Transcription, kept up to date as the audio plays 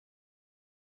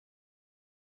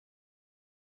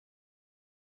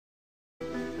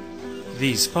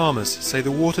These farmers say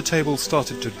the water table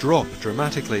started to drop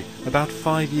dramatically about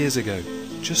 5 years ago,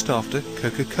 just after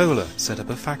Coca Cola set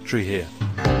up a factory here.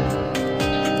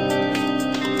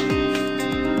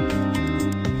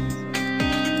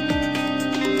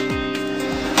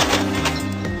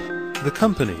 The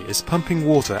company is pumping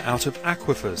water out of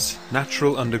aquifers,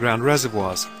 natural underground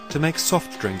reservoirs, to make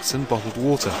soft drinks and bottled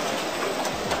water.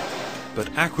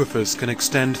 But aquifers can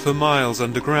extend for miles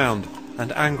underground,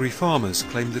 and angry farmers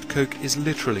claim that Coke is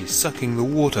literally sucking the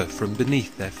water from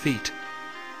beneath their feet.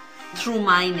 Through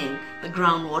mining the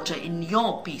groundwater in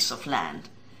your piece of land,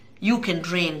 you can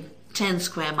drain 10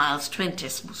 square miles, 20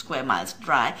 square miles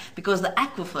dry, because the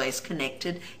aquifer is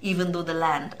connected, even though the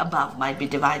land above might be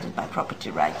divided by property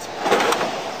rights.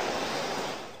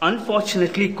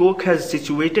 Unfortunately, Coke has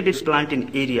situated its plant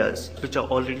in areas which are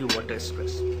already water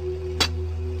stressed.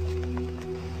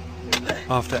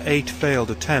 After 8 failed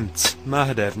attempts,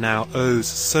 Mahadev now owes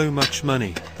so much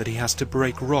money that he has to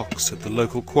break rocks at the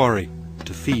local quarry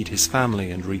to feed his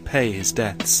family and repay his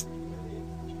debts.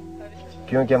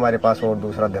 क्योंकि हमारे पास और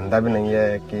दूसरा धंधा भी नहीं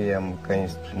है कि हम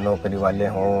कहीं नौकरी वाले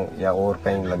हों या और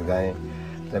कहीं लग जाएं,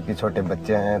 जबकि छोटे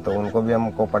बच्चे हैं तो उनको भी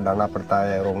हमको पढ़ाना पड़ता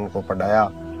है और उनको पढ़ाया।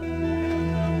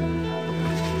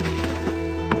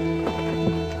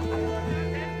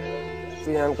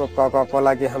 हमको कोका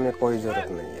कोला की हमें कोई जरूरत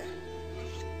नहीं है,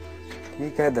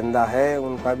 ठीक है धंधा है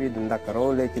उनका भी धंधा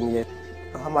करो, लेकिन ये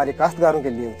हमारे काश्तकारों के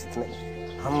लिए उचित नहीं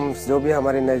है। हम जो भी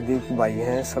हमारे नज़दीक भाई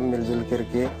हैं सब मिलजुल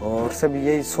करके और सब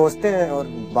यही सोचते हैं और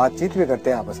बातचीत भी करते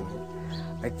हैं आपस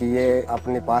में कि ये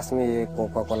अपने पास में ये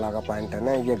कोका कोला का प्लांट है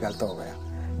ना, ये गलत हो गया,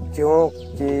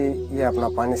 क्योंकि ये अपना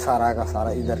पानी सारा का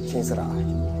सारा इधर खींच रहा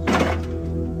है।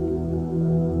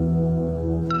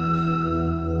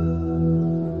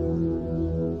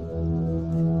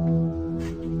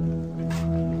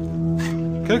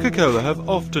 Coca-Cola have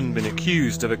often been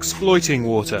accused of exploiting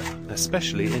water,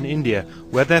 especially in India,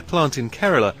 where their plant in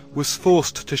Kerala was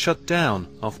forced to shut down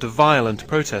after violent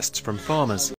protests from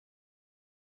farmers.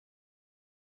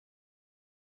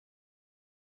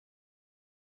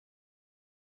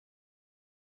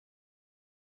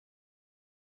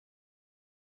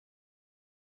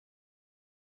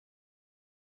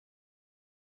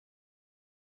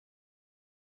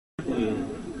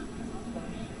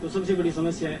 तो सबसे बड़ी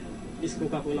समस्या है इस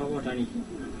कोका कोला को हटाने की।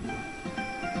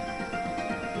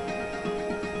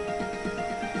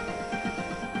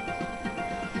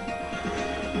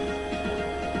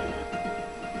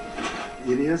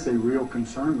 It is a real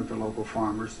concern with the local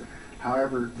farmers.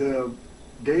 However, the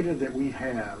data that we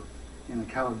have in the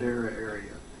Caldera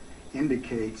area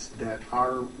indicates that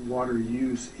our water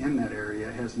use in that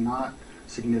area has not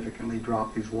significantly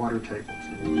dropped these water tables.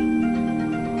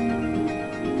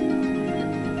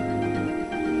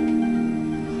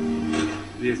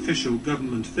 The official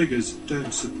government figures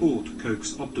don't support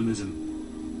Coke's optimism.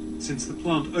 Since the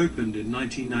plant opened in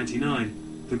 1999,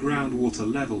 the groundwater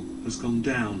level has gone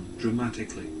down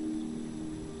dramatically.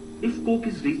 If Coke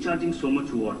is recharging so much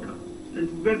water, then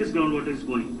where this groundwater is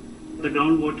going? The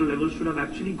groundwater level should have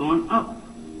actually gone up,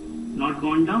 not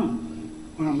gone down.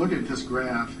 When I look at this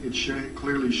graph, it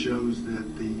clearly shows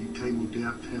that the table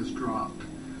depth has dropped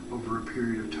over a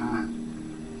period of time.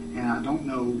 And I don't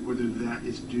know whether that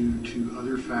is due to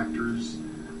other factors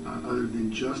other than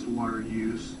just water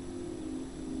use.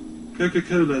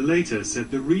 Coca-Cola later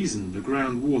said the reason the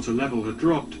groundwater level had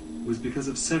dropped was because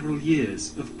of several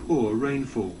years of poor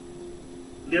rainfall.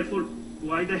 Therefore,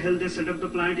 why the hell they set up the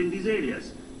plant in these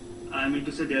areas? I mean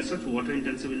to say, they are such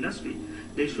water-intensive industry.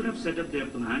 They should have set up their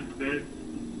plant where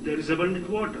there is abundant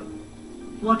water.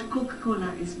 What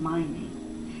Coca-Cola is mining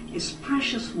is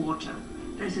precious water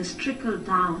that has trickled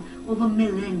down over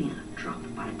millennia, drop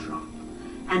by drop.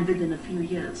 And within a few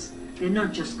years, they're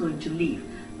not just going to leave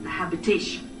the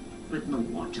habitation with no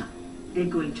water. They're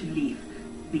going to leave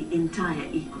the entire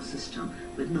ecosystem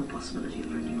with no possibility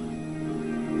of renewal.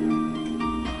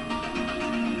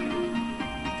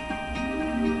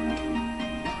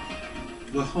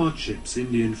 The hardships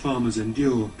Indian farmers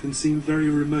endure can seem very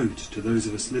remote to those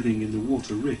of us living in the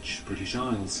water-rich British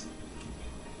Isles.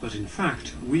 But in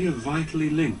fact, we are vitally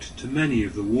linked to many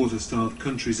of the water-starved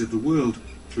countries of the world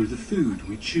through the food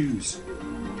we choose.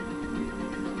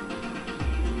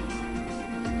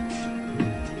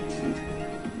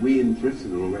 We in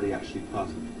Britain are already actually part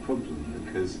of the problem,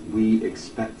 because we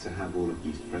expect to have all of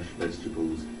these fresh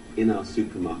vegetables in our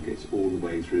supermarkets all the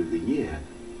way through the year.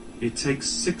 It takes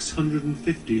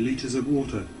 650 litres of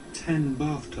water, 10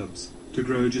 bathtubs, to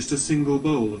grow just a single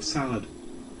bowl of salad.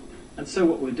 And so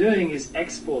what we're doing is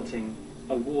exporting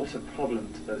a water problem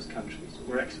to those countries.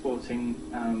 We're exporting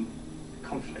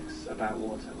conflicts about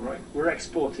water, right? We're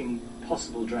exporting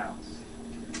possible droughts.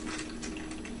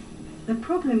 The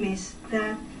problem is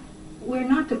that we're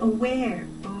not aware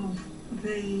of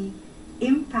the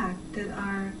impact that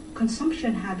our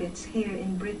consumption habits here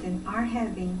in Britain are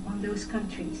having on those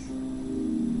countries.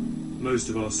 Most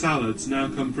of our salads now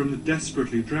come from the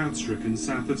desperately drought-stricken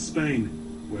south of Spain,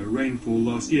 where rainfall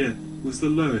last year was the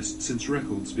lowest since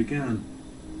records began.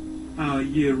 Our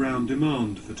year-round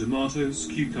demand for tomatoes,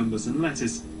 cucumbers and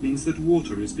lettuce means that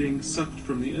water is being sucked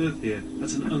from the earth here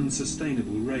at an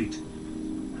unsustainable rate.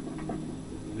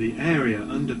 The area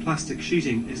under plastic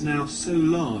sheeting is now so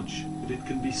large that it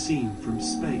can be seen from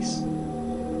space.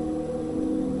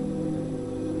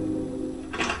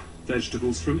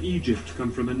 Vegetables from Egypt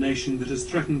come from a nation that has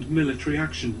threatened military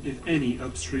action if any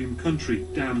upstream country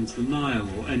dams the Nile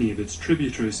or any of its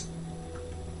tributaries.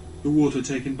 The water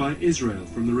taken by Israel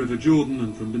from the River Jordan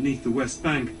and from beneath the West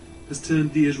Bank has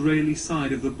turned the Israeli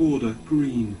side of the border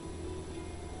green.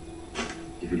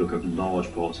 If you look at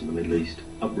large parts of the Middle East,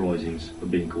 uprisings are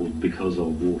being called because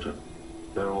of water.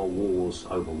 There are wars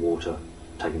over water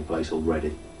taking place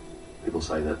already. People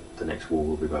say that the next war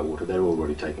will be about water. They're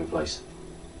already taking place.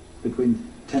 Between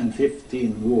 10 and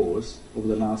 15 wars over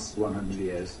the last 100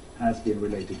 years has been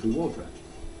related to water.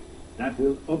 That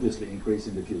will obviously increase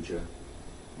in the future.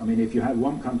 I mean, if you have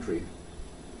one country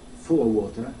full of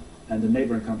water and the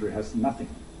neighboring country has nothing,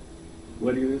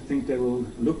 where do you think they will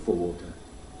look for water?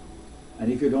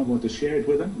 And if you don't want to share it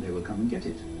with them, they will come and get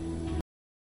it.